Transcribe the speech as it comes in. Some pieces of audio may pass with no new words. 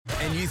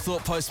When you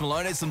thought Post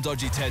Malone had some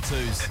dodgy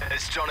tattoos.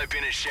 It's Jono,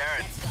 Ben and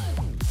Sharon.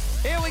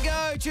 Here we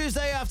go,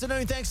 Tuesday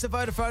afternoon. Thanks to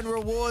Vodafone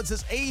Rewards.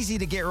 It's easy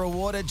to get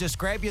rewarded. Just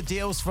grab your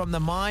deals from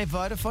the My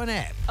Vodafone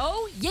app.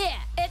 Oh, yeah.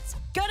 It's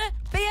gonna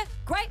be a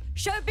great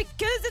show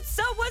because it's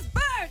someone's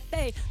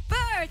birthday.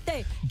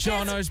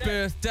 Jono's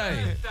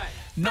birthday.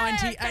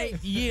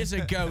 98 years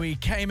ago, he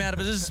came out of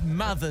his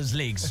mother's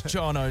legs.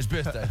 Jono's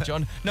birthday.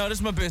 No, it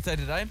is my birthday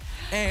today.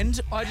 And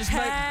I just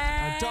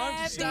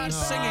don't start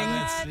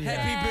singing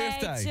Happy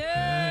Birthday.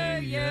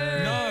 To you.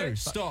 No,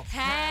 stop.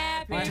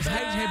 Happy I hate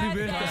Happy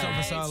Birthday. Goes on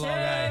for so long,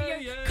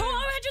 eh? Come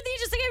on, imagine that you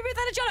just sing Happy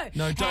Birthday to Jono.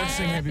 No, don't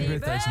sing Happy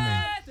Birthday to me.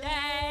 Happy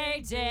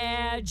birthday,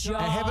 dear Jono.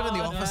 It happened in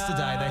the office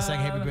today. They sang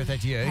Happy Birthday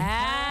to you.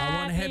 I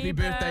want a Happy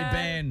Birthday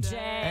band.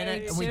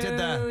 And we did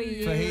that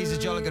for He's a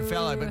Jolly Good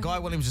Fellow, but Guy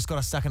Williams just got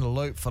us stuck in a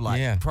loop for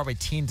probably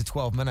 10 to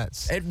 12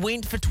 minutes. It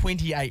went for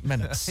 28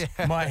 minutes,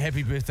 my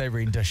Happy Birthday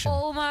rendition.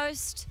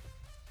 Almost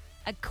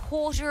a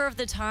quarter of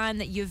the time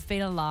that you've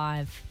been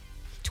alive.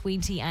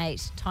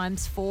 28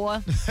 times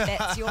 4,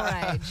 that's your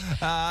age.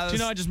 Do you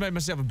know, I just made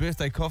myself a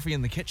birthday coffee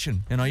in the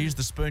kitchen, and I used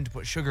the spoon to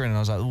put sugar in, and I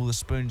was like, oh, the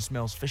spoon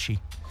smells fishy.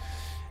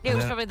 It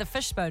was probably the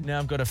fish spoon. Now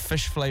I've got a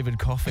fish-flavoured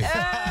coffee. Oh,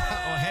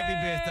 happy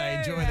birthday.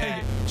 Enjoy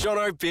that.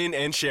 Jono, Ben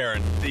and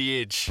Sharon,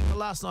 The Edge.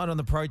 Last night on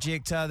the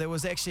project, there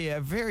was actually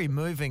a very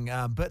moving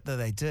bit that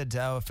they did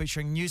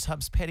featuring News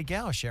Hub's Paddy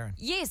Gower, Sharon.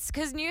 Yes,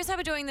 because News Hub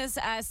are doing this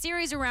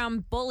series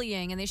around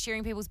bullying, and they're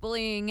sharing people's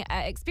bullying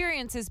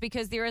experiences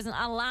because there is an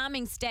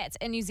alarming stats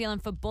in New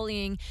Zealand for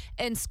bullying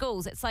in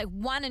schools. It's like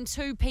 1 in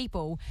 2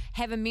 people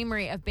have a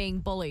memory of being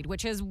bullied,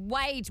 which is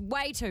way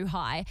too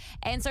high.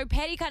 And so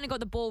Paddy kind of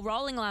got the ball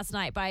rolling last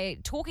night by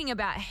talking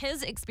about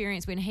his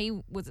experience when he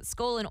was at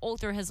school and all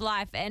through his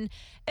life, and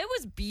it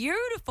was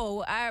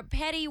beautiful.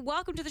 Paddy,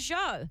 welcome to the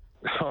show.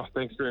 Oh,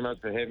 thanks very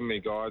much for having me,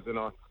 guys. And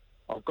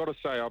I've got to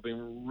say, I've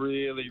been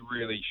really,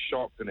 really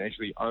shocked and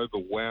actually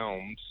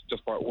overwhelmed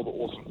just by all the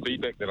awesome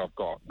feedback that I've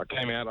got. I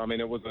came out,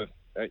 it was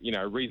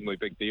a reasonably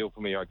big deal for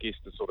me, I guess,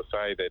 to sort of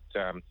say that,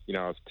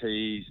 I was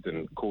teased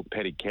and called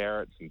Paddy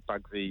Carrots and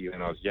Bugsy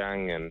when I was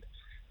young,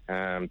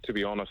 and to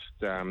be honest,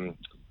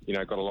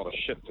 got a lot of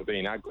shit for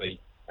being ugly.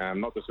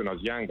 Not just when I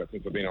was young, but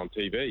since I've been on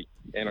TV.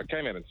 And I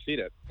came out and said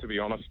it. To be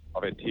honest,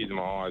 I've had tears in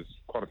my eyes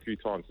quite a few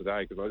times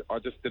today because I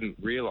just didn't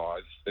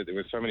realise that there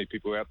were so many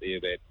people out there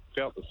that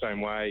felt the same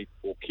way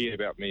or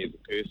cared about me as a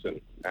person.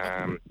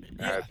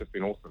 It's just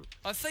been awesome.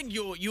 I think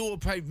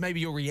maybe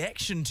your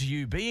reaction to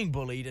you being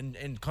bullied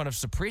and kind of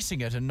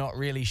suppressing it and not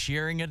really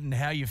sharing it and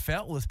how you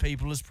felt with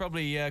people is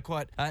probably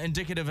quite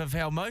indicative of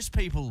how most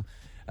people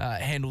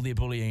handle their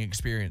bullying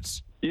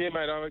experience. Yeah,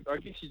 mate, I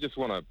guess you just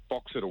want to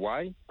box it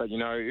away. But,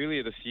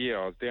 earlier this year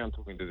I was down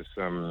talking to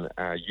some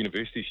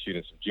university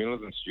students, some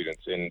journalism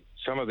students, and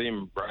some of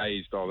them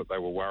raised that they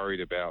were worried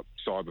about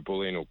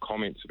cyberbullying or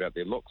comments about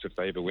their looks if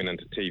they ever went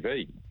into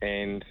TV.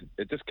 And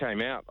it just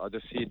came out. I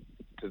just said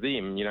to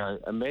them,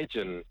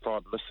 imagine if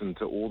I'd listened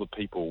to all the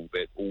people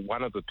or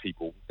one of the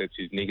people that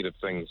says negative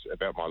things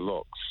about my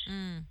looks,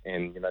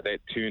 and that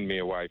turned me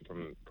away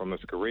from this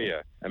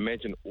career.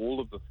 Imagine all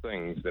of the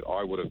things that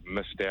I would have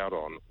missed out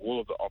on, all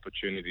of the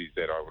opportunities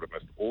that I would have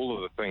missed, all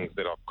of the things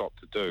that I've got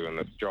to do in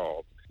this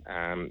job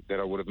that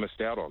I would have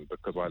missed out on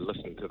because I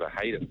listened to the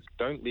haters.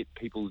 Don't let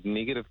people's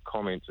negative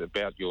comments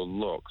about your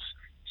looks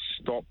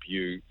stop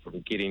you from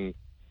getting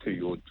to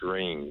your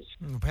dreams.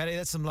 Paddy,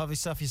 that's some lovely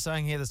stuff you're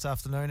saying here this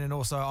afternoon, and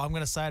also I'm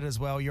going to say it as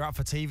well, you're up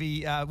for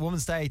TV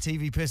Women's Day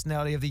TV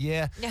Personality of the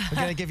Year. We're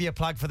going to give you a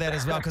plug for that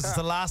as well because it's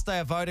the last day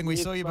of voting. We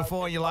saw you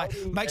before and you're like,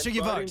 make sure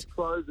you vote. It's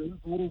closing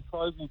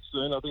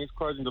soon. I think it's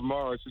closing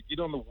tomorrow, so get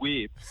on the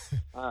web.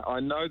 I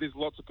know there's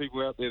lots of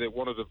people out there that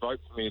wanted to vote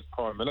for me as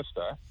Prime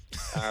Minister.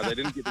 They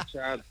didn't get the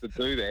chance to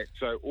do that.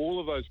 So all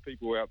of those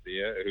people out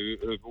there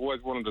who've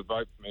always wanted to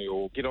vote for me,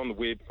 or get on the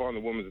web, find the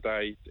Women's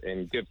Day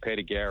and give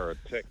Paddy Gower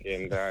a tick,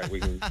 and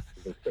we can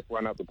stick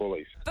one up the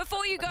bullies.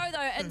 Before you go,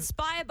 though,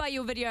 inspired by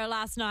your video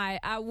last night,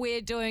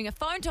 we're doing a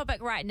phone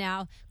topic right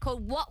now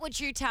called What Would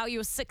You Tell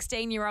Your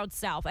 16-year-old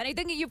self? And I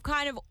think you've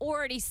kind of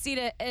already said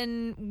it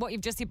in what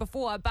you've just said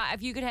before, but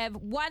if you could have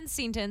one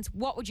sentence,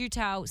 what would you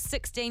tell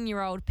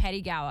 16-year-old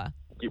Paddy Gower?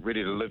 Get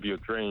ready to live your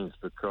dreams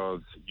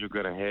because you're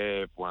going to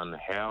have one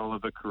hell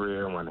of a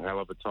career and one hell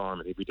of a time,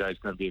 and every day's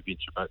going to be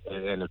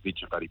an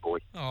adventure, buddy boy.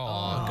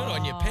 Oh, good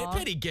on you,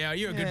 Paddy Gower.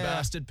 You're a good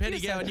bastard. Paddy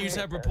Gower, News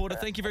Hub reporter.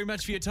 Thank you very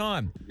much for your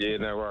time. Yeah,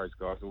 no worries,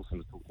 guys.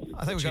 Awesome to talk to you.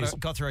 I think we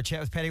got through a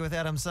chat with Paddy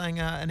without him saying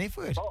an F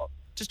word. Oh,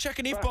 just chuck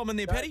an F-bomb in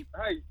there, Paddy.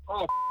 Hey,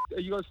 are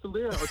you guys still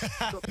there?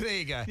 There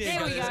you go.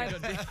 There we go.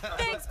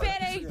 Thanks,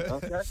 Paddy.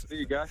 Okay, there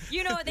you go.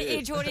 You know what the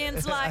Edge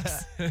audience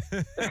likes.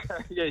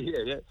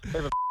 Yeah.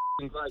 Have a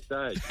great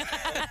day.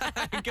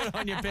 Good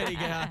on you, Paddy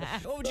Gower.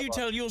 What would you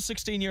tell your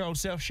 16-year-old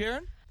self,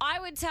 Sharon? I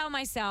would tell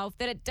myself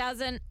that it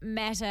doesn't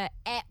matter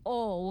at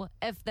all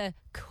if the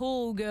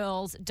cool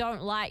girls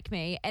don't like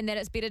me, and that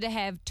it's better to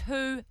have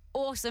 2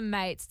 awesome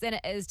mates than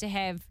it is to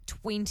have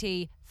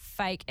 20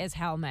 fake as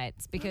hell,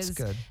 mates, because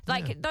good.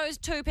 those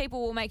two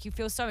people will make you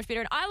feel so much better.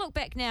 And I look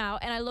back now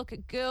and I look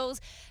at girls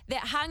that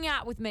hung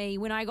out with me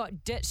when I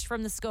got ditched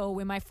from the school,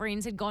 when my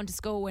friends had gone to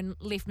school and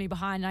left me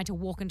behind and I had to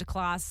walk into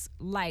class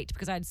late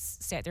because I'd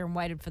sat there and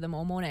waited for them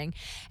all morning.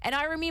 And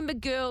I remember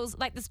girls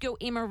like this girl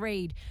Emma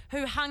Reed,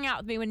 who hung out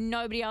with me when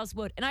nobody else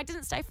would, and I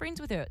didn't stay friends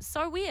with her.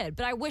 So weird,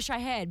 but I wish I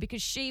had,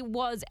 because she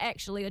was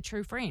actually a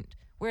true friend,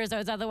 whereas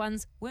those other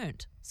ones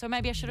weren't. So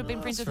maybe I should have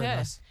been friends with her.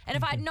 nice. And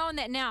if I'd known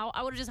that now,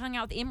 I would have just hung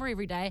out with Emma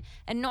every day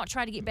and not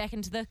tried to get back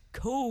into the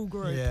cool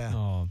group. Yeah.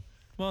 Oh,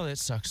 well, that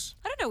sucks.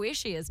 I don't know where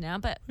she is now,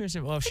 but Well, if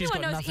she's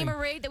anyone got knows nothing. Emma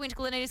Reed that went to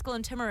Glenadia School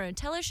in Timaru,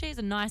 tell her she's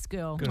a nice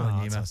girl. Good on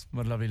you, Emma. that's-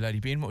 What a lovely lady.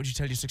 Ben, what would you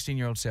tell your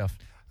 16-year-old self?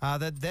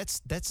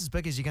 That's as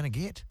big as you're going to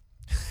get.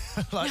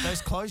 Like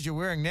those clothes you're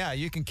wearing now,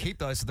 you can keep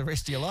those for the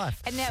rest of your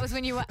life. And that was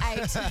when you were 8.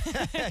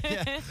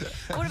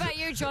 What about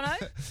you, Jono?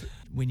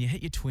 When you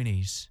hit your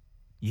 20s,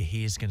 your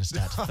hair's going to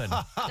start to thin.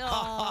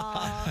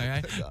 Oh,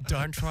 Okay?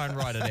 Don't try and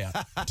ride it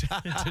out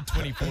to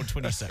 24,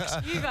 26.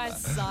 you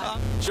guys suck.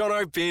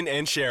 Jono, Ben,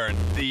 and Sharon,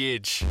 The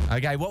Edge.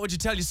 Okay, what would you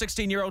tell your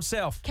 16-year-old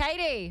self?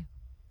 Katie.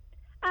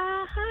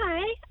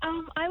 Hi.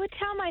 I would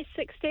tell my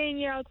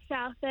 16-year-old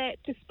self that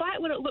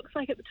despite what it looks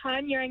like at the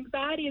time, your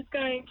anxiety is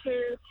going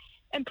to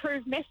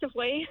improve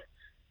massively.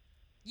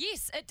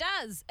 Yes, it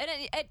does. And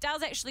it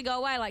does actually go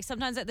away. Like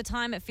sometimes at the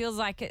time it feels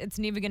like it's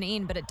never going to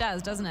end, but it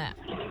does, doesn't it?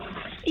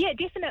 Yeah,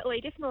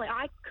 definitely.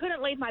 I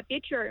couldn't leave my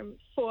bedroom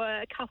for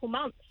a couple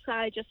months.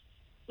 I just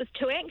was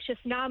too anxious.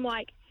 Now I'm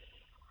like,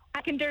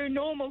 I can do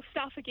normal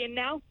stuff again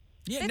now.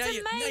 Yeah, That's now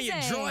you're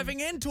amazing.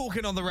 driving and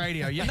talking on the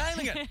radio. You're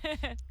nailing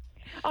it.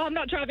 Oh, I'm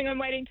not driving. I'm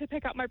waiting to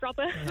pick up my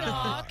brother.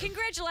 Oh,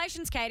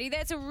 congratulations, Katie.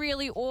 That's a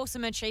really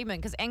awesome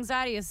achievement because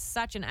anxiety is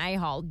such an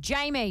a-hole.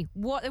 Jamie,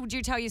 what would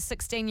you tell your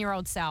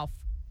 16-year-old self?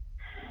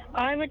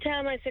 I would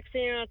tell my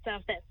 16-year-old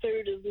self that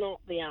food is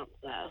not the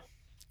answer.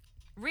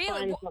 Really?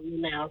 Find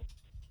something else.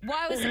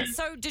 Why was it?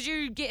 So did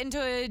you get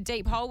into a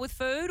deep hole with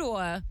food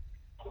or?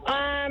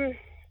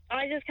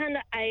 I just kind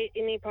of ate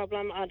any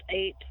problem I'd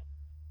eat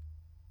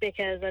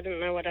because I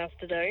didn't know what else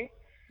to do.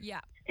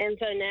 Yeah. And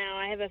so now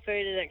I have a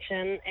food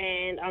addiction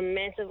and I'm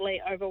massively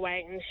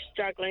overweight and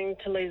struggling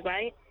to lose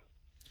weight.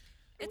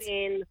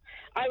 When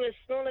I was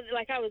smaller,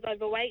 I was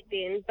overweight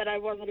then, but I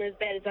wasn't as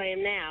bad as I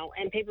am now.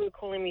 And people were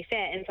calling me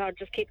fat, and so I'd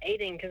just keep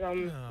eating because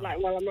I'm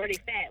I'm already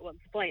fat. What's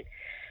the point?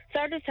 So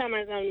I just tell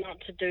myself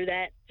not to do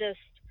that. Just,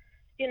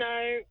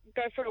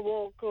 go for a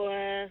walk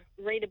or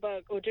read a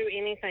book or do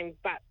anything,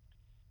 but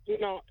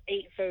not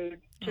eat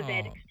food to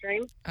that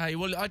extreme. Hey,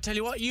 well, I tell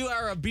you what, you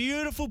are a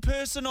beautiful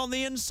person on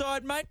the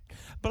inside, mate.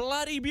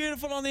 Bloody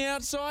beautiful on the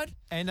outside.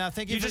 And I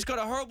think You just got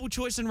a horrible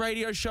choice in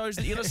radio shows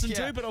that you listen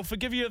Yeah. to, but I'll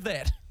forgive you of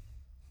that.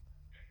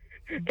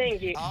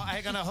 Thank you.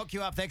 I'm going to hook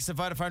you up thanks to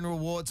Vodafone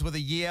Rewards with a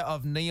year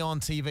of neon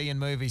TV and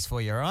movies for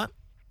you, all right?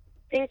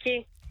 Thank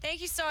you. Thank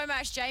you so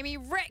much, Jamie.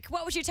 Rick,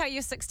 what would you tell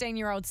your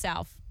 16-year-old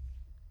self?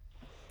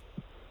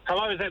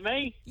 Hello, is that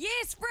me?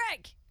 Yes,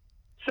 Rick.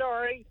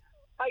 Sorry.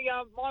 Hey,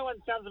 my one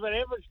sounds a bit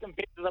average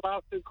compared to the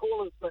last two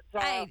callers, but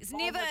Hey, it's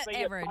mine never would be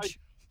at average. both-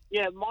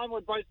 yeah, mine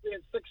would both be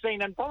at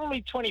 16 and probably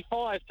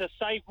 25 to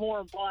save more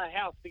and buy a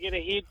house to get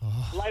ahead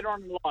later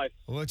on in life.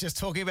 We're just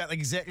talking about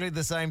exactly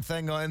the same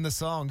thing in the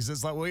songs.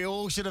 It's like we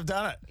all should have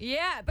done it.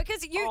 Yeah,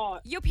 because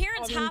your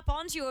parents harp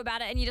onto you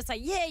about it and you're just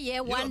like, yeah,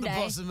 You're one not day.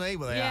 the boss of me.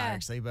 Well, they Yeah. are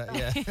actually, but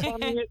yeah. I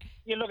mean,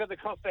 you look at the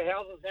cost of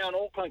houses now in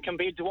Auckland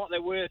compared to what they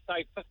were,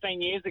 say,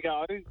 15 years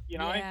ago,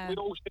 Yeah. we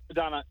all should have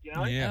done it,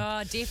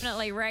 Oh,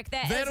 definitely, Rick.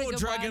 That That is a or good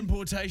drug one.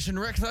 importation,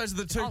 Rick. Those are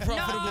the two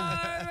profitable.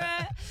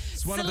 No.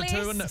 It's one of the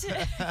two, isn't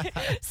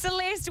it?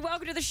 Celeste,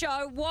 welcome to the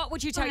show. What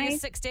would you tell Hi. your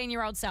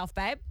 16-year-old self,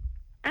 babe?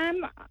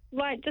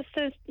 Just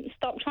to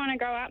stop trying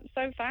to grow up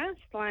so fast.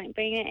 Like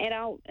being an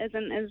adult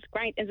isn't as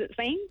great as it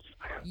seems.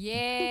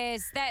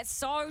 Yes, that's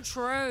so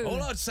true.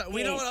 All I'd say,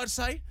 know what I'd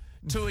say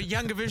to a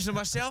younger version of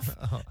myself?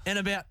 In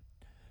about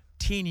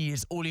 10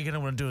 years, all you're going to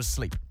want to do is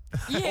sleep.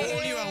 Yes.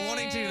 All you are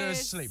wanting to do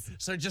is sleep.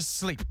 So just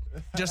sleep.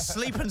 Just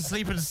sleep and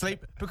sleep and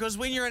sleep. Because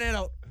when you're an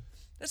adult,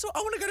 that's all, I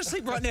want to go to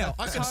sleep right now.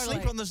 I can Totally.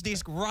 sleep on this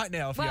desk right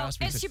now if you Well, ask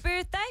me it's to. your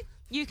birthday.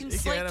 You can can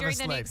sleep have a during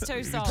the sleep. next two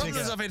You can songs. Problem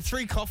is I've had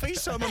 3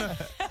 coffees, so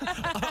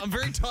I'm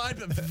very tired,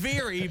 but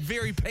very,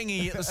 very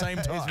pingy at the same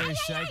He's time. very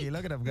shaky.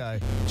 Look at him go.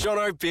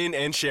 Jono, Ben,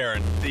 and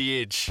Sharon,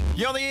 The Edge.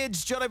 You're on the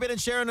edge. Jono, Ben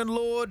and Sharon and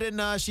Lord,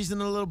 and she's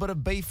in a little bit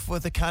of beef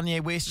with the Kanye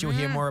West. You'll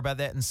hear more about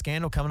that in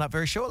Scandal coming up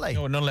very shortly.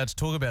 No, we're not allowed to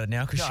talk about it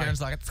now because No. Sharon's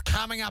like, it's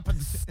coming up in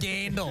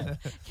Scandal.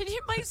 Can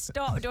you please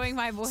stop doing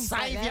my voice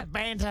like Save your that?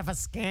 banter for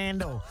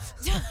Scandal.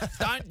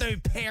 Don't do I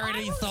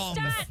parody will thumbs.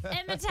 start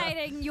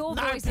imitating your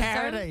No voices.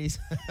 parodies.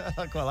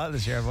 I quite like the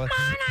Sharon voice.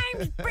 My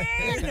name's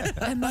Ben.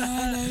 And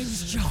my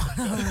name's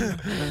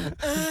Jono.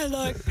 I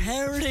like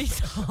parody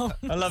songs.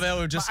 I love how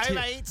we're just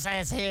Uber Eats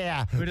says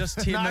here. we're just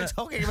 10 No minutes.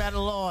 talking about the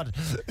Lord.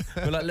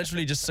 We're like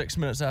literally just 6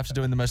 minutes after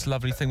doing the most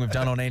lovely thing we've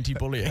done on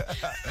anti-bullying,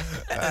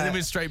 and then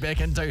we're straight back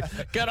into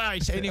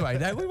g'day. Anyway,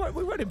 no, we won't.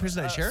 We won't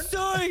impersonate Sharon.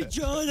 Sorry,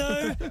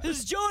 Jono.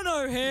 Is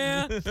Jono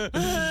here?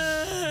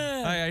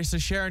 Okay, so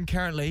Sharon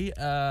currently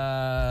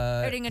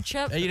Eating a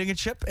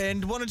chip.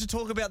 and wanted to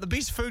talk about the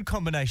best food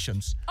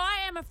combinations. I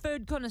am a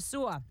food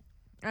connoisseur.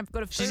 I've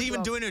got a food She's even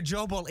blog. doing her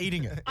job while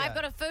eating it. I've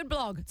got a food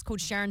blog. It's called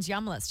Sharon's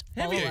Yum List.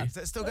 Have Follow you? it. Is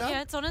that still going?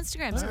 Yeah, it's on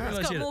Instagram. I realised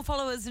It's got you had more it.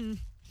 followers than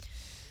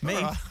Me.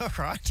 All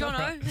right.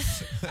 Jono.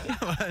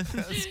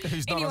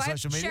 Who's not Anyway, on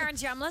social media?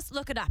 Sharon's Yum List.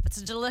 Look it up. It's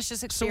a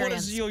delicious So experience. what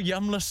is your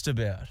yum list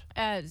about?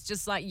 It's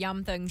just like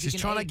yum things. She's you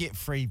can trying to eat. get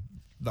free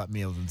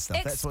meals and stuff.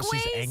 It That's what she's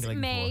squeezed angling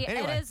me. for.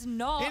 Anyway, It is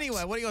not.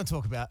 Anyway, what are you going to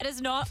talk about? It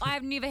is not. I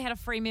have never had a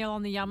free meal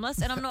on the Yum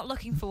List, and I'm not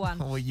looking for one.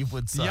 Well, you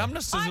would The say. yum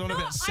list is I'm not not-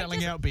 about I selling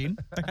just- out, Ben.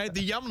 Okay,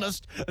 the yum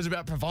list is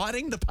about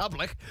providing the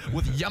public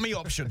with yummy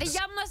options. The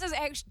Yum List is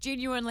actually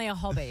genuinely a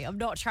hobby. I'm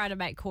not trying to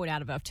make coin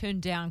out of it. I've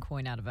turned down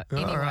coin out of it.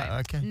 Anyway, right,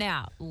 okay.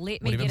 now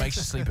let me Whatever get makes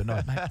you into sleep at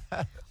night,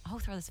 mate. I'll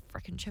throw this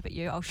freaking chip at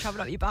you. I'll shove it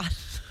up your butt.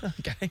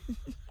 Okay.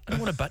 I don't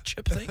want a butt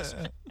chip, thanks.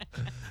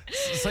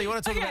 So you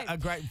want to talk Okay. about a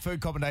great food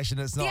combination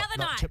that's The not other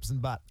night- chips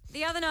and butt.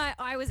 The other night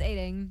I was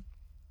eating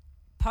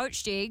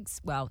poached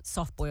eggs, well,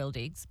 soft-boiled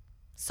eggs,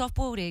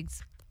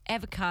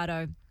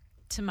 avocado,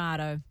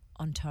 tomato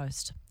on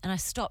toast. And I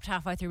stopped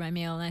halfway through my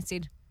meal and I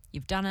said,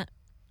 "You've done it.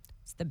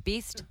 It's the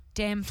best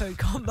damn food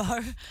combo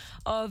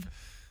of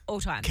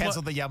all time."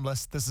 Cancel the yum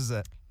list. This is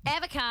it.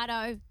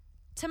 Avocado,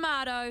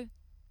 tomato,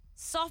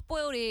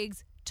 soft-boiled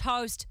eggs,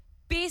 toast,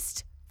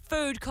 best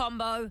food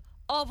combo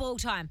of all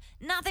time.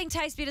 Nothing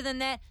tastes better than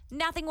that.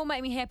 Nothing will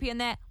make me happier than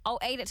that. I'll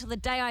eat it till the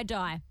day I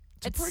die.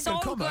 It's pretty so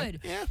good combo. good.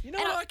 Yeah. You know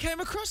And what I came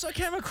across? I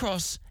came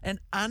across an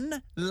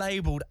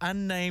unlabelled,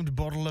 unnamed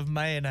bottle of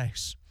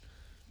mayonnaise.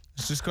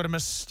 It's just got a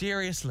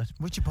mysterious lid.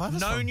 Where'd you buy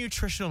this No from?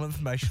 nutritional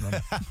information on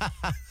it.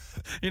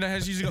 You know how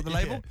it's usually got the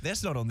label? Yeah.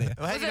 That's not on there.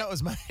 Well, how do you it- know it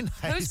was mayonnaise?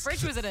 Whose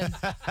fridge was it in?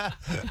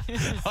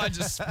 I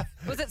just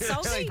Was it Really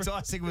salty?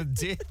 dicing with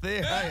death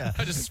there, are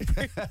I just you?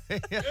 like,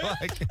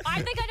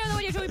 I think I know the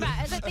one you're talking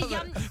about. Is it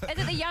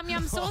the yum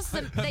yum sauce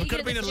that you could get have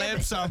at been a the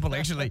lab sample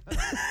actually.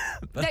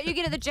 that you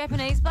get at the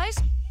Japanese place?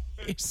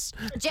 Yes.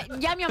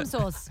 Yum yum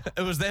sauce.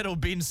 It was that or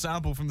Ben's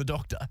sample from the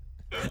doctor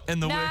in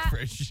the Nah, work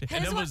fridge. And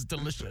here's it what- was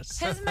delicious.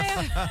 His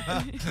meal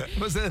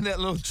was it in that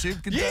little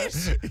tube container?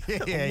 Yes.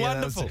 yeah,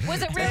 Wonderful.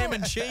 was it real? Ham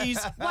and cheese.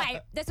 Wait,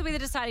 this will be the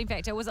deciding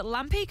factor. Was it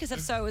lumpy? Because if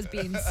so, it was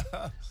Ben's.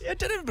 Yeah, it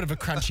did have a bit of a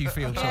crunchy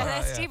feel to Yeah, it.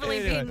 that's definitely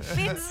Anyway.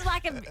 Ben's is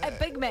like a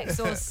Big Mac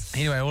sauce.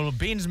 Anyway, well,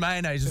 Ben's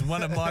mayonnaise is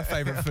one of my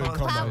favourite food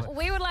combos.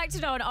 We would like to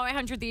know on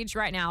 0800 The Edge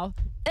right now,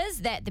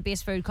 is that the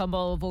best food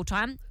combo of all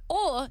time?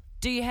 Or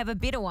do you have a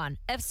better one?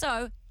 If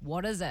so,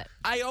 what is it?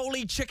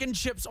 Aioli chicken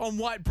chips on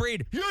white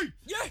bread. Yeah.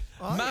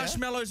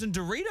 Marshmallows and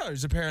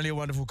Doritos, apparently a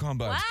wonderful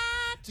combo. What?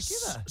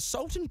 Together.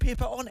 Salt and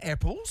pepper on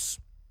apples.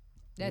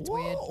 That's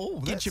Whoa, weird. oh,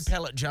 Get that's- your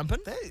palate jumping.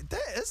 That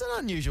is an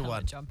unusual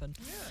one. Jumping.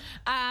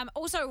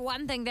 Also,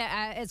 one thing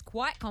that is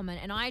quite common,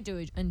 and I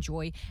do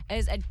enjoy,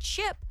 is a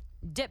chip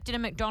dipped in a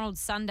McDonald's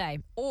sundae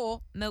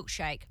or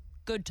milkshake.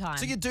 Good time.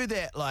 So you do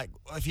that, like,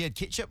 if you had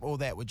ketchup or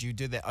that, would you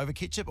do that over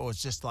ketchup, or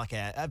it's just like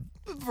a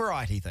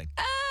variety thing?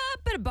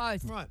 Bit of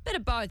both. Right. Bit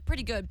of both.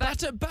 Pretty good.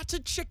 But Butter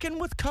chicken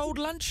with cold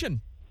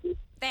luncheon.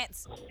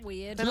 that's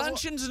weird.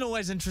 Luncheon's an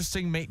always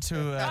interesting meat to.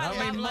 I I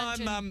love mean, my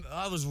luncheon. mum.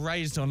 I was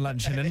raised on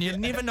luncheon, and you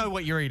never know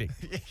what you're eating.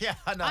 Yeah,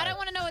 I know. I don't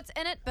want to know what's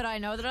in it, but I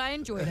know that I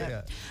enjoyed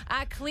it.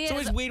 Claire's, It's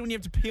always weird when you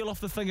have to peel off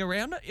the thing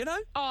around it. You know.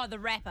 oh, the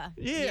wrapper.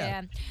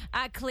 Yeah.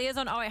 Claire's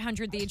on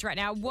 0800 The Edge right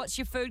now. What's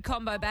your food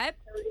combo, babe?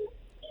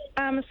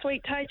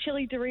 Sweet Thai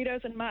chili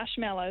Doritos and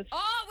marshmallows.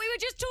 Oh, we were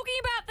just talking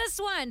about this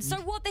one. So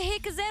what the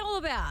heck is that all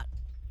about?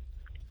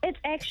 It's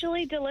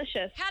actually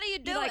delicious. How do you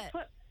do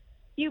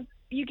You, it?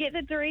 You get the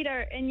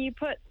Dorito and you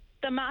put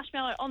the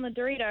marshmallow on the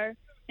Dorito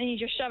and you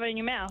just shove it in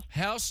your mouth.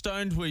 How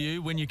stoned were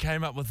you when you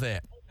came up with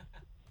that?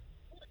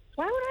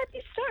 Why would I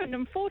be stoned?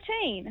 I'm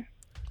 14.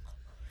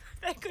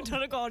 That could not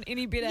have gone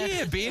any better.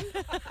 Yeah, Ben.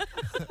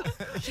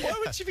 Why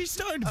would you be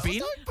stoned, Ben?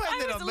 Don't blame I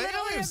that was on me.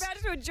 literally I was- about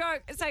to do a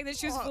joke saying that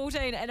she was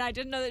 14 and I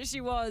didn't know that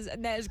she was,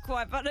 and that is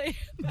quite funny.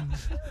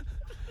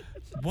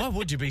 Why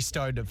would you be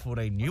stoned at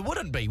 14? You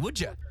wouldn't be, would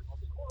you?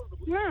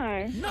 No.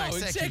 No, Thank you,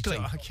 exactly.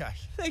 John. Okay.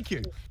 Thank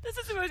you. This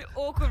is the most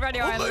awkward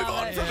radio. We'll I move love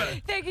on it. from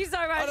it. Thank you so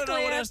much, I don't know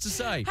Claire. what else to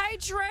say. Hey,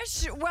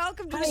 Trish,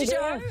 welcome to the Hey, show.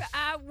 there.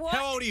 What?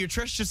 How old are you,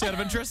 Trish? Just out of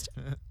interest?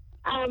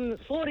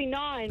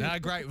 49. No,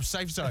 great.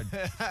 Safe zone.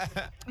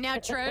 Now,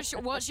 Trish,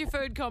 what's your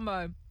food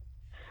combo?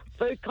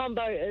 Food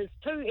combo is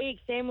 2 egg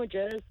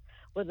sandwiches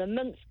with a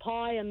mince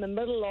pie in the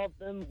middle of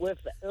them with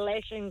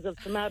lashings of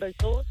tomato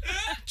sauce.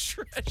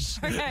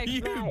 Trish, Okay.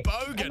 you Mate,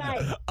 bogan.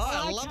 mate,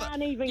 I love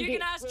can't it. even You get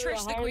can ask through a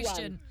Trish the whole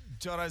question.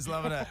 Jono's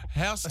loving it.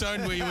 How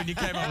stoned were you when you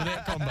came up with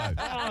that combo? One.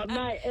 Oh,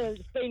 mate,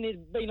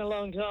 it's been a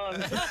long time.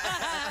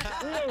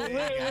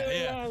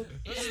 really Yeah. long.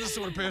 This is the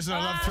sort of person I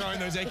love throwing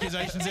those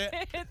accusations at.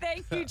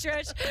 Thank you,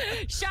 Trish.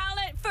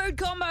 Charlotte, food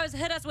combos,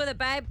 hit us with it,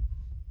 babe.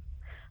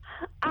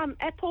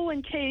 Apple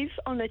and cheese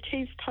on the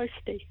cheese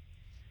toasty.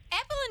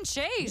 Apple and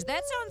cheese.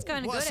 That sounds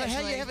kind of What, good, so how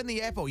actually. you having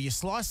the apple? You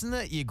slicing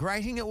it? You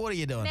grating it? What are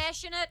you doing?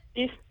 Mashing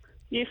it.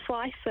 You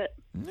slice it.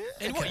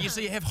 And what, you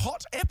see, you have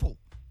hot apple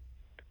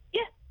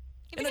Yeah.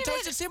 in a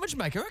toasted sandwich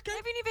maker, okay?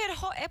 Have you never had a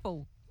hot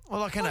apple? Well,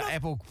 like an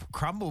apple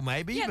crumble,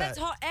 maybe. Yeah, but that's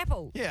hot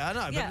apple. Yeah, I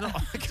know, Yeah. but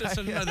not. Just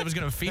didn't know that was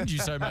going to offend you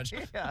so much.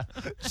 Yeah.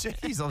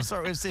 Jeez, I'm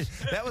sorry.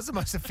 That was the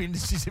most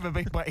offended she's ever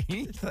been by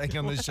anything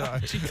on the show.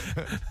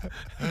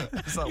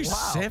 It's like, You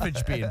wow.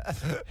 savage, Ben.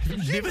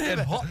 You've never had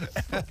hot.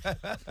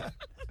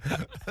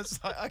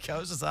 It's like, okay, I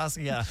was just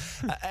asking an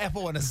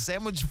apple in a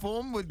sandwich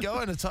form would go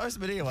in a toast,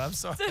 but anyway, I'm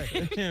sorry.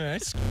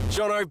 Anyways.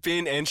 Jono,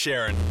 Ben, and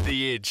Sharon,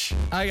 The Edge.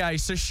 Okay,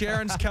 so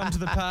Sharon's come to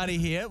the party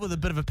here with a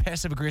bit of a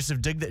passive-aggressive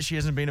dig that she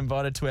hasn't been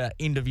invited to our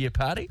end-of-year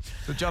party.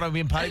 The John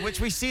O'Brien party, which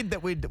we said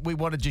that we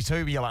wanted you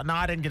to, but you're like, no,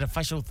 I didn't get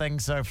official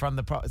things. So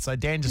so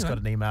Dan just got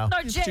an email. No,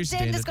 It's Dan too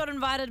standard. just got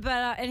invited,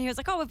 but and he was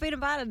like, "Oh, we've been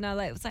invited." And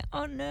I was like,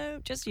 "Oh no,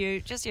 just you."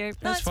 No, That's it's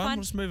fine. fine.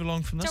 We'll just move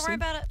along from this. Don't worry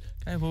then. about it.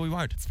 Okay, well, we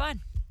won't. It's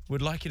fine.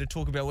 We'd like you to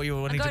talk about what you were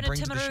I'm wanting to going bring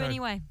to to the Timaru show.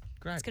 anyway.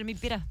 Great. It's going to be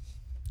better.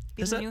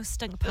 Is Better than it? your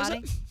stink party.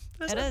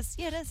 Is It is.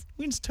 Yeah, it is.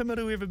 When's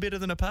Timaru ever better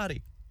than a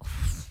party?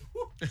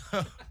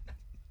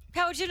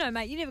 How would you know,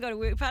 mate? You never go to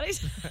work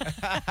parties.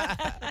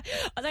 I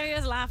think he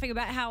was laughing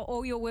about how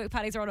all your work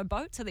parties are on a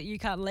boat so that you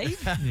can't leave.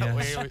 Yeah.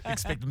 We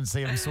expect them to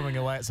see him swimming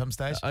away at some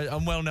stage.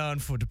 I'm well known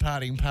for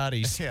departing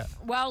parties. Yeah.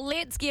 Well,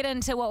 let's get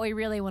into what we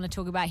really want to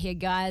talk about here,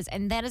 guys,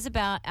 and that is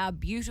about our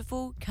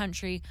beautiful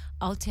country,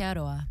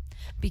 Aotearoa,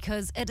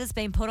 because it has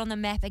been put on the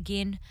map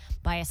again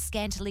by a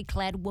scantily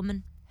clad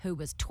woman who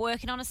was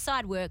twerking on a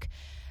sidewalk,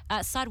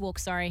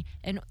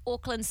 in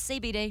Auckland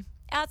CBD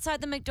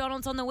outside the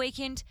McDonald's on the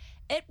weekend.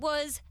 It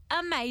was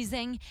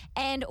amazing,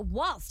 and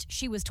whilst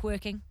she was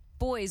twerking,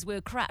 boys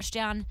were crouched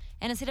down,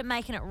 and instead of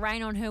making it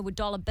rain on her with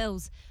dollar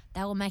bills,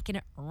 they were making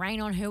it rain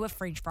on her with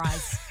French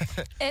fries.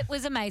 It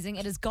was amazing.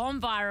 It has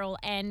gone viral,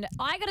 and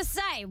I gotta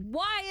say,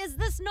 why is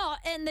this not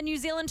in the New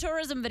Zealand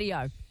tourism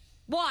video?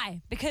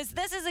 Why? Because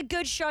this is a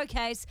good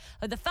showcase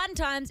of the fun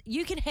times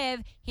you can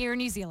have here in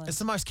New Zealand. It's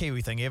the most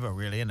Kiwi thing ever,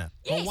 really, isn't it?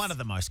 Yes. Well, one of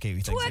the most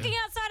Kiwi things Working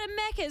ever. outside of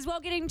Macca's while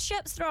getting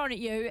chips thrown at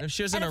you If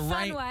she was in in a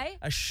fun way.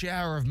 a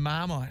shower of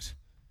Marmite,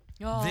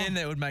 Oh. then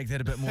that would make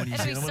that a bit more New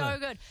It'd be Zealand. so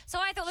wouldn't it? good. So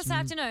I thought this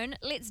afternoon,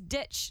 let's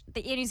ditch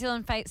the Air New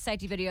Zealand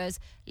safety videos.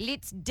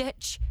 Let's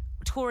ditch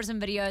tourism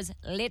videos.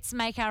 Let's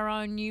make our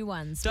own new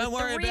ones. Don't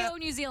with worry the real about-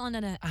 New Zealand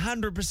in it.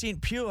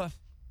 100% pure.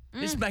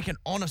 Let's make an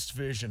honest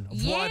version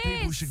of why people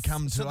Yes. should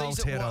come to So these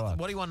are, Aotearoa.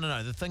 what do you want to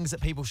know? The things that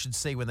people should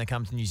see when they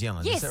come to New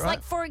Zealand. Yes, Is that right?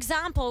 like for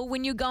example,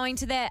 when you're going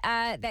to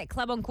that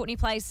club on Courtney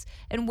Place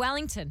in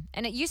Wellington,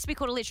 and it used to be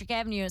called Electric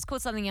Avenue, it's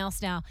called something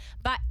else now.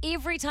 But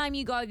every time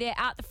you go there,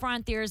 out the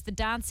front there is the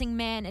dancing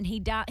man, and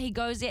he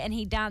goes there and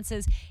he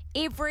dances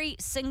every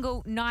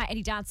single night, and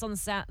he dances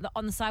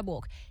on the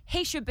sidewalk.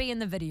 He should be in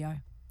the video.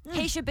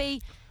 He should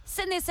be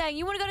sitting there saying,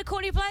 "You want to go to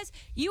Courtney Place?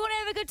 You want to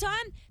have a good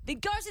time? Then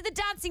go see the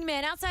dancing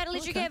man outside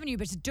Electric Avenue,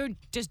 but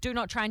just do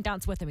not try and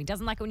dance with him. He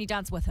doesn't like it when you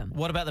dance with him."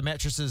 What about the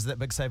mattresses that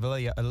Big Save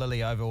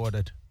Lily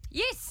over-ordered?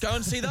 Yes. Go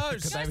and see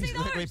those. Go see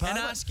those. we part And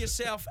of it? ask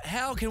yourself,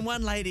 how can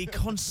one lady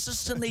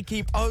consistently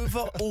keep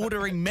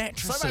over-ordering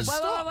mattresses?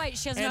 Wait.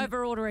 She doesn't And-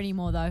 over-order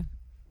anymore, though.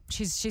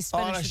 She's finished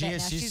no, with she that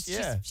is.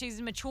 now. She's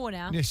She's mature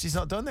now. Yeah, she's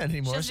not doing that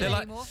anymore. She is doesn't she? do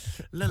it anymore.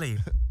 Lily,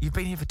 you've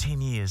been here for 10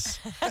 years.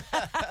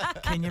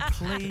 Can you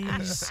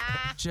please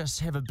just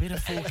have a better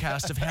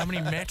forecast of how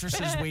many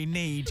mattresses we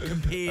need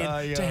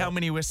compared to how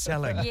many we're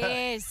selling?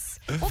 Yes.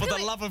 For the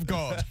love of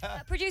God.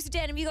 Producer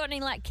Dan, have you got any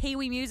like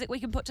Kiwi music we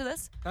can put to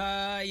this?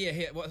 Yeah,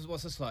 here.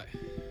 What's this like?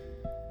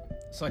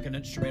 It's like an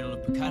instrumental of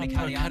Pukari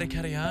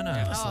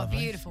Kariana. Oh,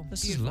 beautiful.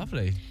 This is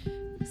lovely.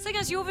 Sing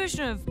us your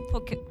version of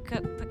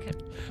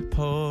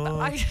Po-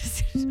 I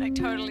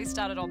totally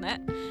started on that.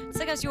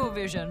 Sing us your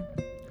version,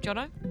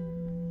 Jono.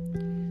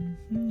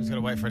 Just got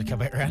to wait for her to come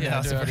back around. Yeah,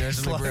 now. do It's a it, very do it,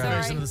 slow do it.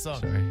 version of the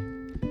song. Sorry.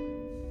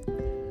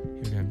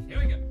 Here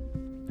we go.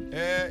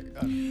 Here we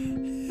go.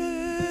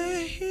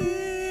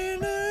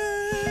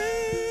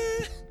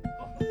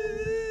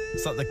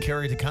 It's like the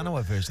Kiri Te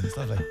Kanawa version. It's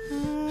lovely.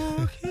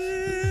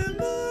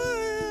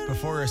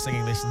 Before her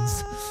singing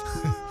lessons.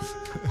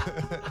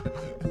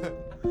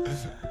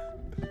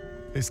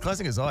 He's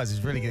closing his eyes.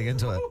 He's really getting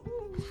into it.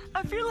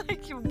 I feel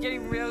like you're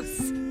getting real.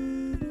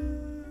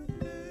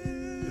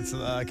 It's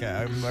okay.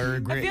 I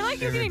regret. I feel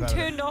like you're every getting part of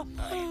it. turned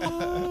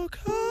on.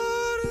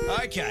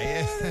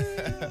 Okay,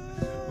 yeah.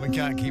 We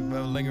can't keep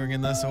lingering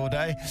in this all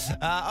day.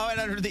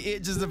 0800 The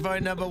Edge is the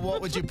phone number. What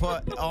would you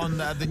put on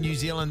the New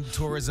Zealand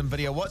tourism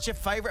video? What's your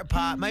favourite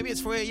part? Maybe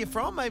it's where you're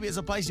from. Maybe it's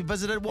a place you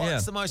visited.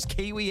 What's the most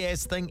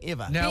Kiwi-ass thing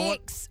ever? Now,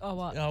 Bex. Oh,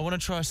 what? I want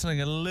to try something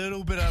a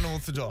little bit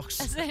unorthodox.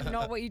 Is that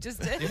not what you just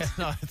did? Yeah,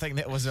 no, I think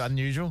that was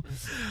unusual.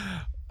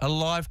 A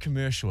live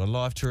commercial, a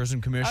live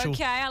tourism commercial.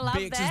 Okay, I love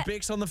Bex, that. Is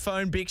Bex on the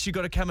phone? Bex, you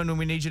got to come in when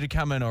we need you to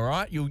come in, all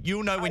right?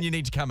 You'll know when you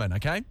need to come in,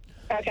 okay?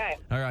 Okay.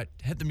 All right,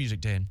 hit the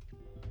music, Dan.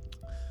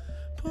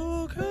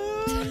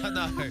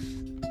 No.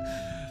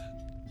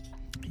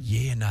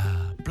 Yeah,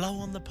 nah, blow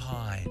on the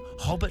pie,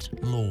 Hobbit,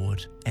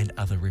 Lord, and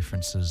other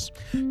references.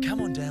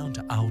 Come on down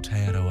to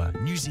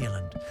Aotearoa, New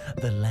Zealand,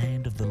 the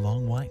land of the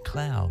long white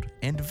cloud,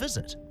 and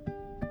visit.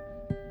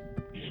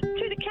 To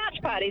the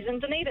couch parties in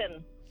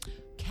Dunedin.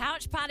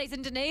 Couch parties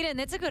in Dunedin.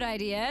 That's a good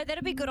idea.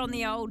 That'd be good on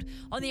the old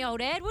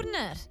ad, wouldn't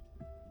it?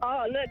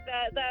 Oh, look,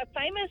 they're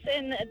famous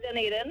in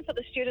Dunedin for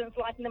the students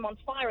lighting them on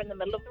fire in the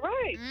middle of the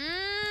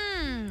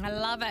road. I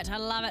love it. I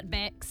love it,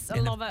 Bex. I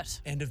love it.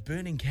 And if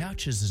burning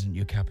couches isn't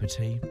your cup of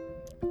tea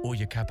or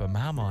your cup of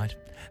Marmite,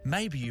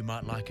 maybe you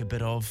might like a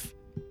bit of...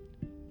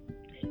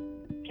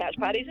 Couch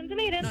parties in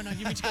Dunedin. No,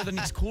 you need to go to the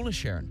next caller,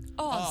 Sharon.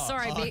 Oh,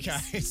 sorry, Bex.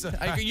 Okay. So,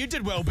 Okay, you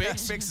did well,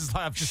 Bex. Bex is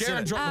like, I've just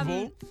Sharon said it. dropped the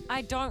ball.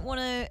 I don't want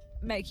to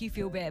make you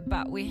feel bad,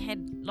 but we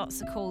had lots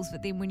of calls,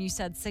 but then when you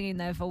started singing,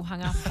 they've all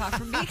hung up apart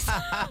from Bex.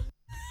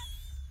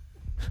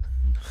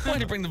 Why do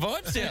you bring the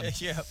vibes down?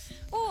 Yeah.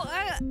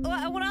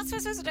 What else am I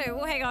supposed to do?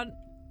 Well, hang on.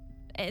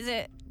 Is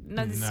it?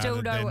 No, there's No, still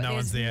no there's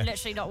one's there.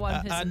 literally not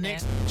one person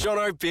next, there.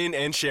 Jono, Ben,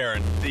 and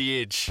Sharon,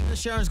 The Edge.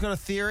 Sharon's got a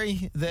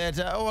theory that...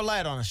 lay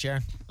it on us,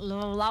 Sharon.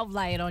 Love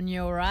lay it on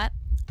you, all right?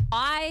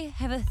 I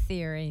have a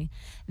theory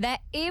that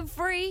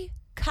every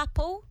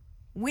couple,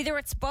 whether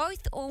it's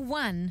both or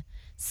one,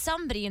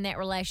 somebody in that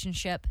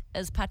relationship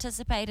is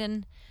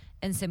participating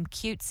in some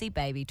cutesy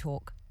baby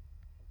talk.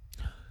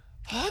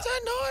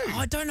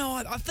 I don't know.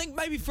 I think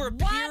maybe for a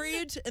One-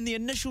 period in the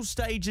initial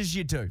stages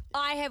you do.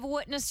 I have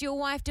witnessed your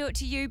wife do it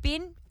to you,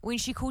 Ben, when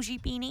she calls you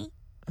Benny.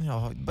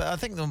 Oh, but I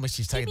think when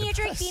she's Give taking me the a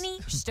drink, piss. Benny.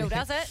 She still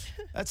does it.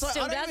 It's like,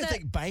 Still I don't does even it.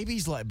 think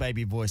babies like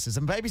baby voices.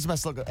 And babies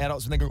must look at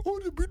adults when they go,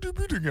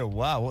 go,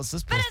 wow, what's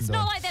this person But it's doing?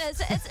 not like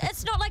that.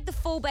 It's not like the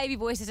full baby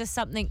voice. It's just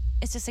something.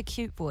 It's just a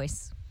cute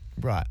voice.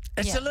 Right.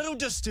 It's Yeah. a little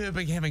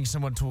disturbing having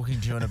someone talking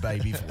to you in a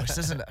baby voice,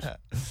 isn't it?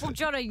 Well,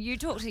 Jono, you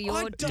talk to your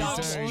I doll don't. all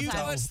the You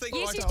time. guys think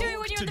Yes, I you talk do when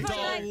you're to on the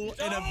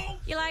phone. doll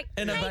You're like,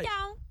 in a hey, ba-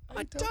 doll.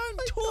 I don't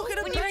talk in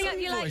a When you're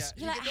baby like, voice.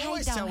 you're like, You can hey,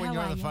 always doll, tell when how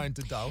you're on are the you? phone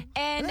to Doll.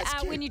 And That's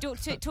cute. when you talk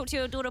to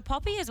your daughter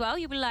Poppy as well,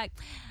 you'll be like,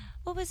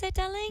 what was that,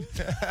 darling?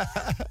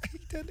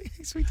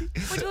 Sweetie.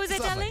 What was It's it, lovely.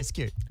 darling? It's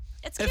cute.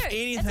 It's cute.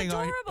 It's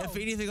adorable. if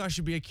anything, I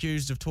should be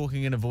accused of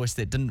talking in a voice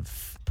that didn't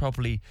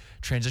properly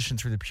transition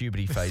through the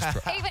puberty phase.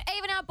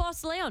 Even our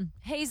boss Leon,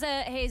 he's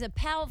a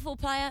powerful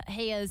player.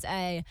 He is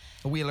a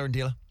A wheeler and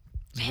dealer.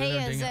 he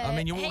is a, I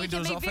mean, you walk he into can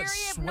his be office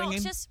very swinging.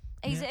 obnoxious.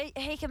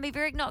 He can be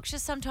very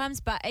obnoxious sometimes,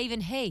 but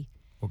even he.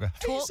 We'll go, hey,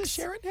 Talks- so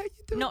Sharon, how you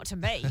doing? Not to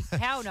me.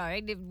 Hell no.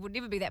 He would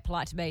never be that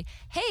polite to me.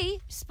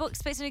 He speaks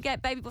in a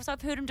baby voice.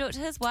 I've heard him do it to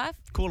his wife.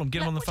 Call him,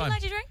 get him on the Would phone. you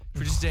like to drink?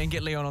 Producer Dan,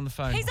 get Leon on the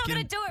phone. He's not Get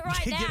gonna him- do it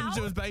right Get him now.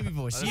 to his baby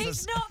voice.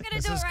 He's not going to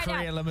This do it is right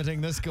career now. limiting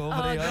this call,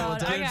 but Oh, he will God.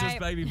 do. Get him to Okay. his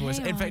baby voice.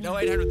 Hang In fact, on.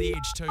 0800 The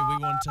Edge too. We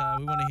want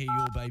to hear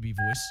your baby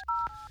voice.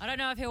 I don't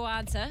know if he'll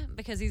answer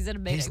because he's in a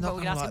meeting. He's not but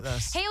we can gonna ask like him.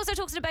 this. He also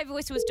talks in a baby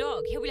voice to his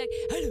dog. He'll be like,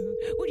 hello,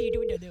 what are you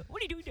doing down there? What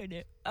are you doing down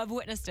there? I've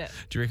witnessed it.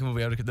 Do you reckon we'll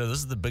be able to? No, this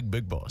is the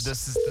big boss.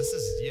 This is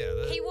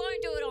He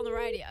won't do it on the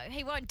radio.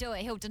 He won't do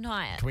it. He'll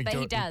deny it. Can we but do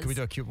he it? does. Can we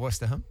do a cute voice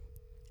to him?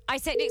 I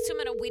sat next to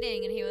him at a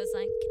wedding and he was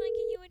like, can I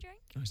get you a drink?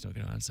 Oh, he's not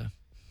going to answer.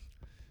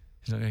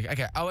 He's not going to.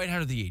 Okay,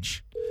 0800 The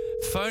Edge.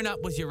 Phone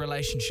up with your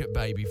relationship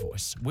baby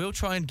voice. We'll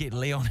try and get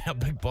Leon, our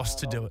big boss,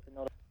 to do it.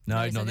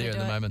 No, he's not not there at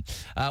gonna the do it.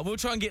 moment. We'll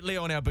try and get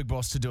Leon, our big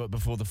boss, to do it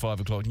before the 5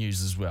 o'clock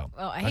news as well.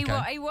 Well,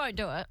 he won't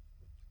do it.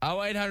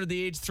 0800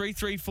 The Edge,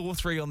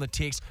 3343 on the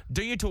text.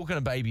 Do you talk in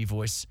a baby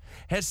voice?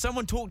 Has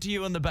someone talked to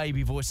you in the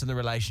baby voice in the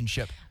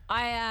relationship?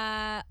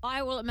 I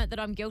will admit that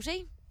I'm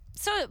guilty.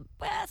 So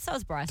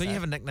is Bryce. Do you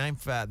have a nickname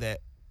for that?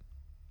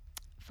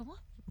 For what?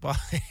 Well,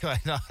 anyway,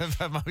 no,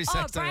 that might be Oh,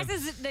 saying something.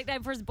 Bryce's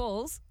nickname for his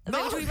balls. Is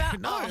that what you're talking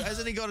about? no, Oh.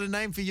 hasn't he got a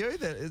name for you?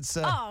 That it's.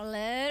 Oh,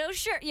 little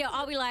shirt. Yeah,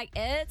 I'll be like,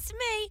 it's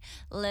me,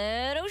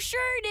 little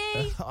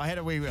shirty. I had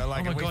a wee like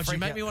Oh my a wee God, you freak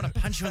make out. me want to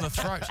punch you in the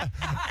throat.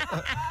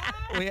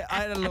 I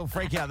had a little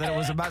freak out that it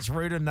was a much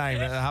ruder name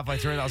halfway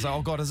through. And I was like,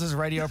 oh God, is this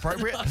radio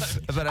appropriate?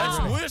 But It's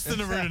worse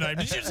than a ruder name.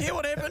 Did you just hear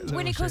what happened?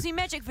 When he calls me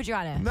magic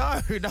vagina. no,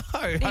 I He don't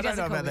doesn't know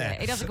call about me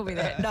that. He doesn't call me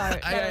that. No,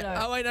 Okay,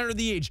 no. 0800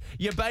 The Edge,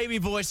 your baby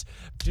voice.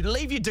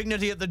 Leave your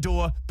dignity at the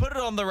door. Put it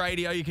on the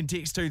radio. You can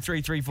text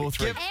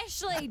 23343.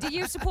 Ashley, do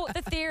you support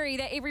the theory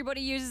that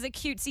everybody uses a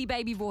cutesy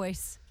baby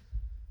voice?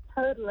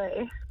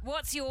 Totally.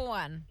 What's your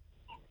one?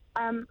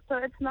 So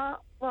it's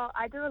not, well,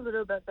 I do a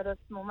little bit, but it's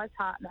more my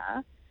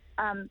partner.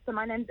 So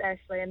my name's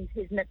Ashley, and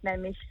he's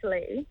nicknamed me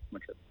Shlee,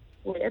 which is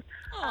weird.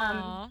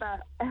 Aw.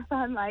 But if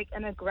I'm like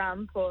in a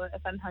grump or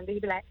if I'm hungry,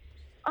 he'd be like,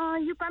 oh,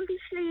 you grumpy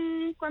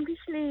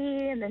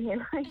Shlee, and then he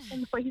like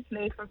annoys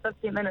me for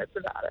 15 minutes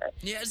about it.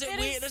 Yeah, is it That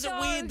weird? is Is it so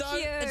weird though?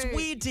 It's cute.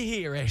 weird to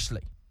hear,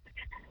 Ashley.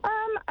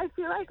 I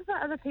feel like for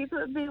other people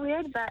it'd be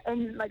weird, but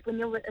like when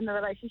you're in a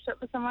relationship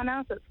with someone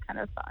else, it's kind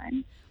of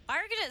fine. I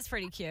reckon it's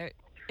pretty cute.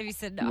 If you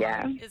said no,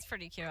 Yeah. it's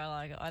pretty cute. I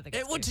like it. I think It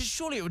it's would. cute.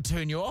 Surely it would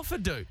turn you off,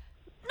 it do.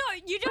 No,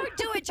 you don't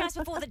do it just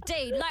before the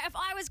deed. Like if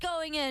I was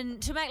going in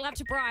to make love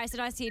to Bryce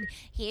and I said,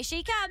 "Here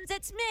she comes,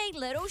 it's me,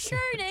 little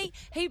Shirley,"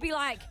 he'd be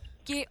like,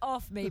 "Get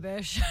off me,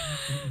 bish."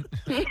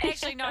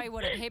 Actually, no, he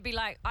wouldn't. He'd be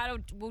like,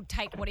 we'll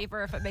take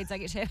whatever if it means I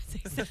get to have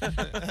sex."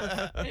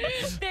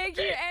 Thank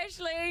you,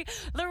 Ashley.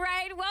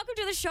 Lorraine, welcome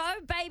to the show.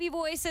 Baby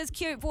voices,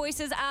 cute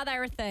voices, are they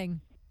a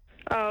thing?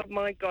 Oh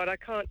my God, I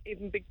can't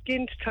even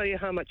begin to tell you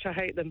how much I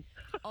hate them.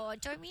 Oh,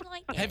 don't be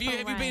like that. Have you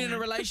been in a Lorraine.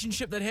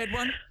 relationship that had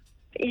one?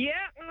 Yeah,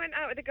 I went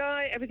out with a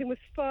guy. Everything was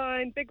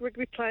fine. Big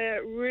rugby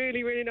player.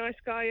 Really, really nice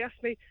guy. He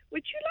asked me,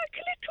 would you like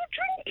a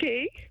little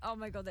drinky? Oh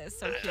my God, that's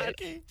so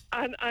cute.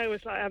 And I was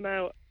like, I'm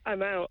out.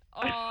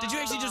 Oh. Did you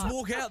actually just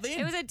walk out then?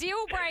 It was a deal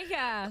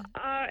breaker.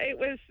 It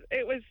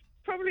was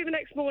probably the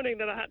next morning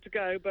that I had to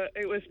go, but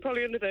it was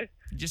probably under the...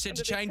 You just had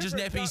to change his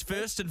nappies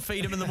first and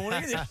feed him in the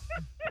morning?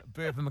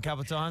 Burp him a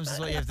couple of times is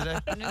what you have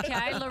to do.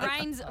 Okay,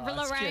 Lorraine's off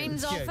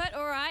cute. it.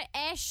 All right,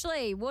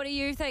 Ashley, what do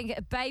you think?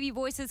 Baby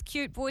voices,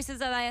 cute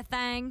voices, are they a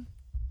thing?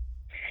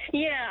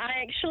 Yeah,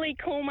 I actually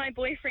call my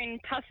boyfriend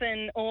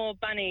Puffin or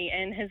Bunny,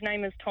 and his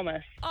name is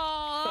Thomas.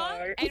 Oh,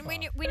 So- and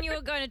when you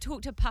were going to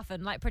talk to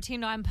Puffin, like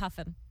pretend I'm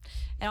Puffin,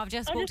 and I've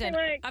just walked in,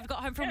 I've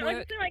got home from I'm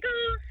work. just like,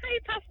 oh, hey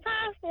Puff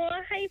Puff, or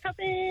hey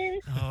Puffin.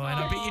 Oh,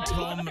 and I bet you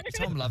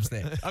Tom loves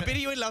that. I bet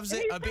he loves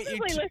it. He's I bet you.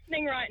 probably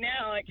listening right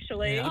now,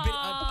 actually. Yeah,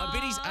 I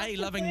bet he's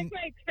loving. His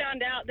workmates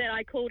found out that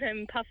I called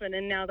him Puffin,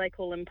 and now they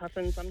call him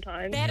Puffin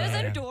sometimes. That is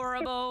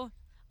adorable.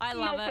 I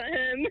love Not it. for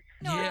him.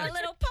 No, Yeah. a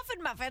little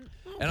Puffin muffin.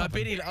 And I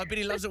bet he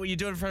loves it when you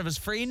do it in front of his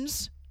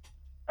friends.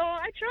 Oh,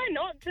 I try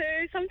not to.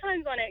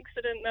 Sometimes on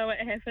accident, though, it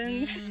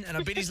happens. And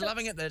I bet he's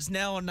loving it that it's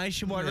now on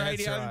nationwide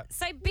radio. Right.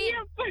 So, Ben,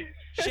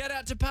 Shout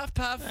out to Puff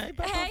Puff. Hey,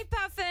 hey,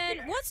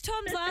 Puffin, what's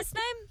Tom's last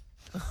name?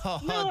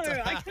 No,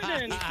 I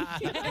couldn't.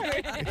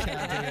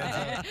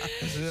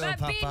 But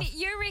Ben,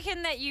 you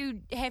reckon that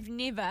you have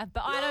never,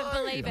 but I don't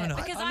believe it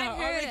because I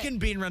heard I reckon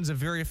Ben runs a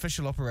very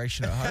official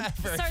operation at home.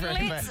 So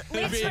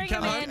let's ring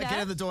Amanda. Get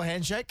in the door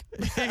handshake.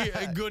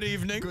 Good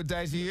evening. Good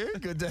day to you.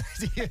 Good day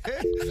to you.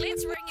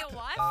 Let's ring your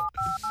wife,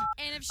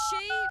 and if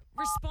she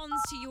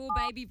responds to your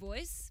baby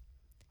voice,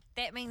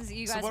 that means that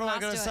you guys So what am I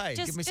must going do to it. say?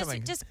 Just, Give me just,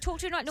 something. Just talk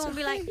to her like normal and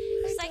be like,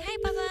 say, hey,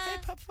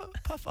 Papa.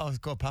 Puff. Oh, it's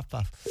called Puff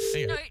Puff.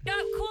 No,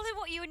 call her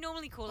what you would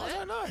normally call her. I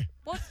don't know.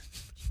 What?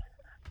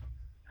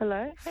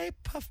 Hello? Hey,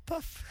 Puff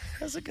Puff.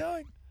 How's it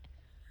going?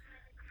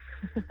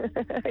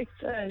 Hey,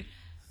 Sid.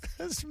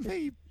 It's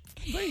me,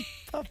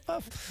 Puff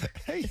Puff.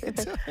 How you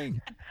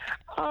doing?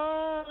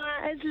 Oh,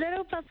 it's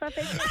little Puff Puff.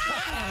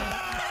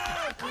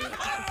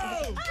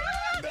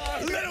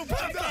 Little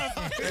Puff Puff.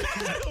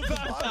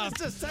 I was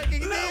just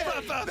taking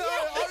Puff Puff. No, I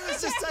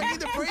was just taking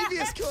the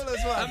previous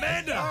caller's one.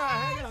 Amanda. All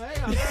right,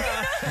 hang on.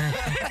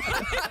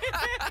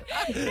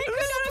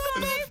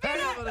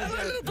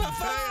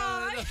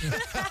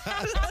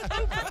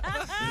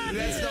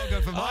 That's not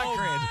good for my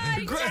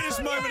cred.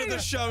 Greatest moment of the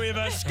show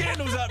ever.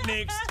 Scandal's up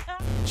next.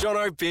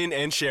 Jono, Ben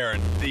and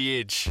Sharon, The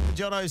Edge.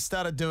 Jono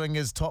started doing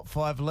his top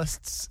 5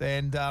 lists,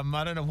 and I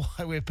don't know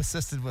why we've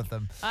persisted with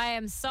them. I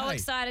am so Hey.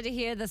 excited to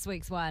hear this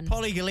week's one.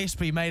 Polly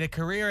Gillespie made a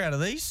career out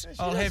of these.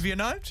 I'll have you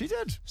know. She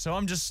did. So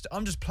I'm just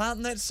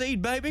planting that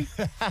seed, baby.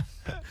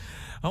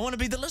 I want to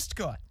be the list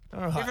guy. All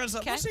right. Everyone's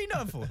like, Okay. what's he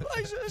known for? Oh,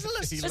 he's a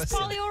list. Is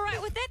Polly all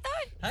right with that,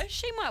 though? Hey?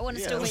 She might want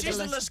to Yeah, still well, be the She's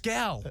the list. list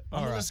gal. I'm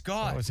All the right. list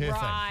guy. That was her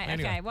Right, thing.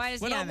 Anyway. okay. Why does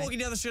When I'm walking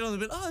down the street on the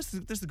bit, oh, this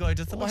is the guy who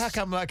did the Well, how list.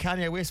 come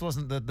Kanye West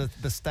wasn't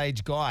the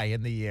stage guy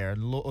in the year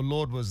and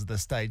Lord was the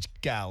stage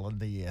gal in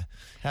the year?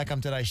 How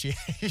come today she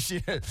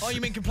did? Oh, you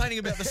mean complaining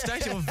about the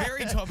station? Well,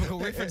 very topical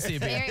reference there,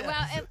 Ben. Very,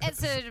 well,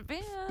 it's a...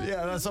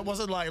 Yeah, so it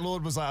wasn't like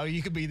Lord was like, oh,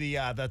 you could be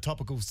the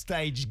topical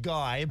stage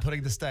guy and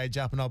putting the stage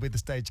up and I'll be the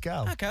stage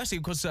gal. Okay, I see.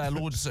 Of course,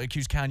 Lord's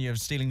accused Kanye of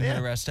stealing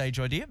her stage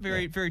idea.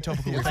 Very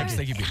topical reference.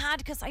 Thank you, Ben. hard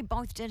because they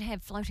both did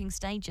have floating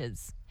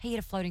stages. He had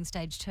a floating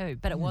stage too,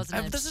 but it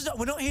wasn't.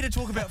 We're not here to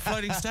talk about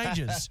floating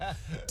stages.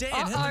 Dan,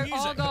 hit the music.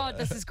 Oh God,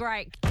 this is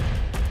great.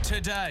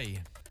 Today,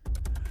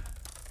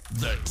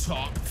 the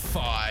top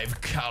 5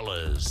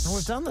 colours. Well,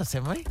 we've done this,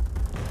 haven't we?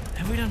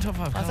 Have we done top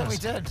 5 I colours? think we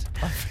did.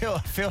 I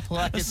feel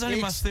like This it's is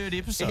only my etched- 3rd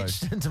episode.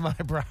 etched into my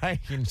brain.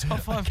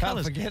 Top 5 I can't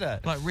colours. forget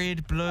it. Like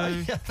red,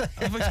 blue.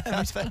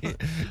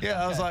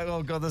 Yeah, I was like,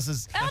 oh God, this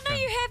is... Oh no,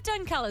 you have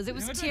done colours. It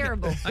was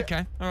terrible.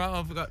 Okay, all right.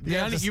 I've got.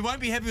 Yeah, you won't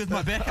be happy with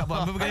my backup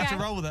one, but we're going to have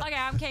to roll with it. Okay,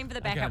 I'm keen for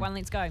the backup Okay. one.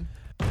 Let's go.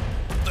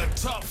 The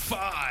top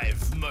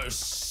 5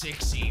 most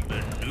sexy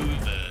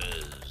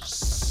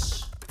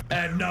maneuvers.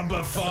 At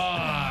number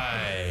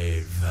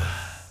 5.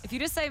 If you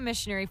just say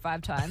missionary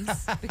 5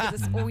 times, because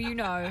it's all you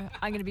know,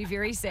 I'm going to be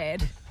very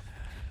sad.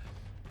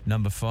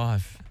 Number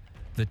 5.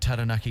 The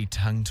Taranaki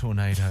tongue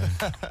tornado.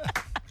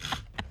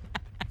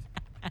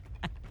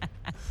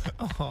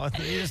 Oh,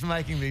 you're just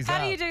making these How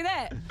up. do you do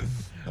that?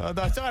 Oh, no,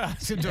 don't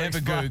ask him to Have a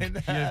explain goog.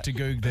 that. You have to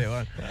goog that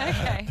one.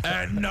 Okay.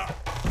 At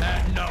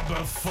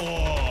number 4.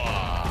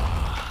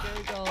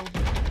 Google.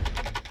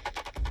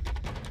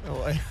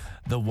 Oh,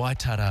 The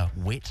Waitara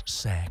wet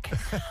sack.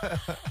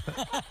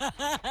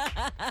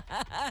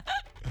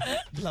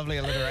 lovely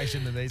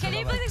alliteration in these. Can I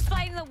you love please it.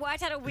 explain the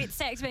white-outer wet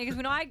sack to me? Because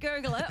when I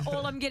Google it,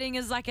 all I'm getting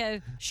is like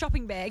a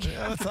shopping bag.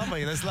 Oh, that's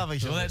lovely. That's lovely.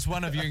 Well, that's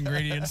one of your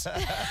ingredients.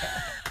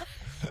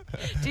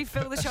 Do you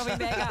fill the shopping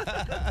bag up?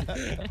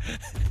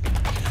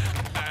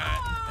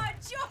 Oh,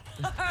 Joe!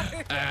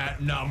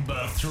 At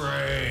number 3.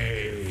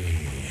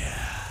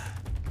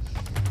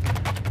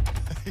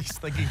 He's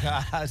thinking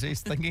hard.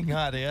 He's thinking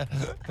hard here.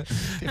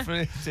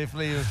 Definitely.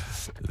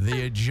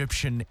 The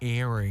Egyptian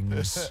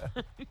earrings.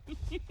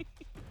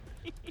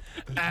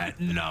 At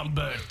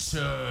number 2.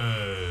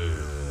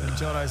 And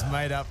Jono's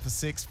made up for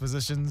 6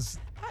 positions.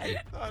 Hey,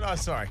 oh, no,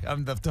 sorry.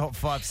 I'm the top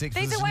 5, 6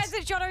 These positions. are ones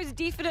that Jono's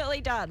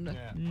definitely done.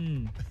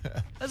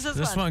 What's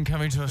This one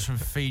coming to us from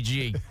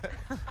Fiji.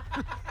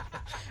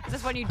 Is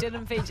this one you did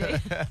in Fiji?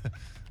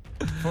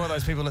 For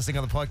those people listening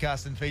on the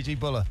podcast in Fiji,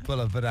 Bulla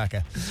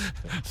Badaka.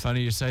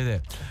 Funny you say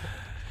that.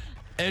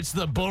 It's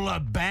the Bulla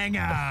Banger.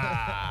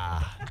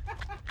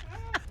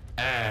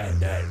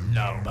 And at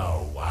number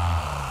 1.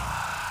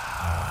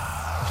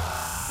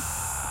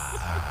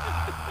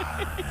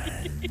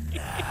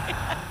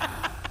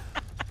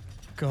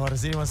 God,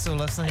 is anyone still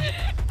listening?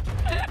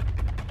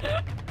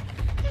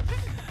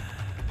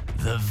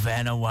 The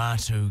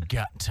Vanuatu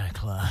Gut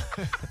Tickler.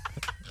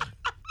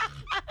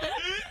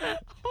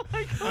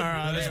 All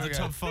right, these are the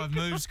top 5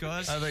 moves,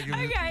 guys.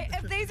 Okay,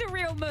 if these are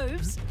real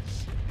moves,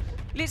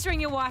 let's ring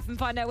your wife and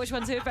find out which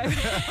one's her favourite.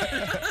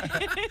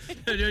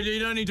 You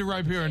don't need to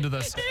rope her into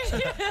this.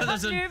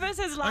 I'm nervous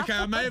as laughter.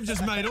 Okay, I may have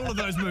just made all of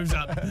those moves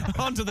up.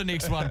 On to the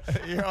next one.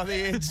 You're on the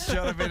edge,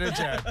 Jono, Ben and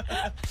Sharon.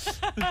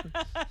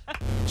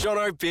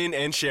 Jono, Ben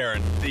and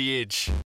Sharon, The Edge.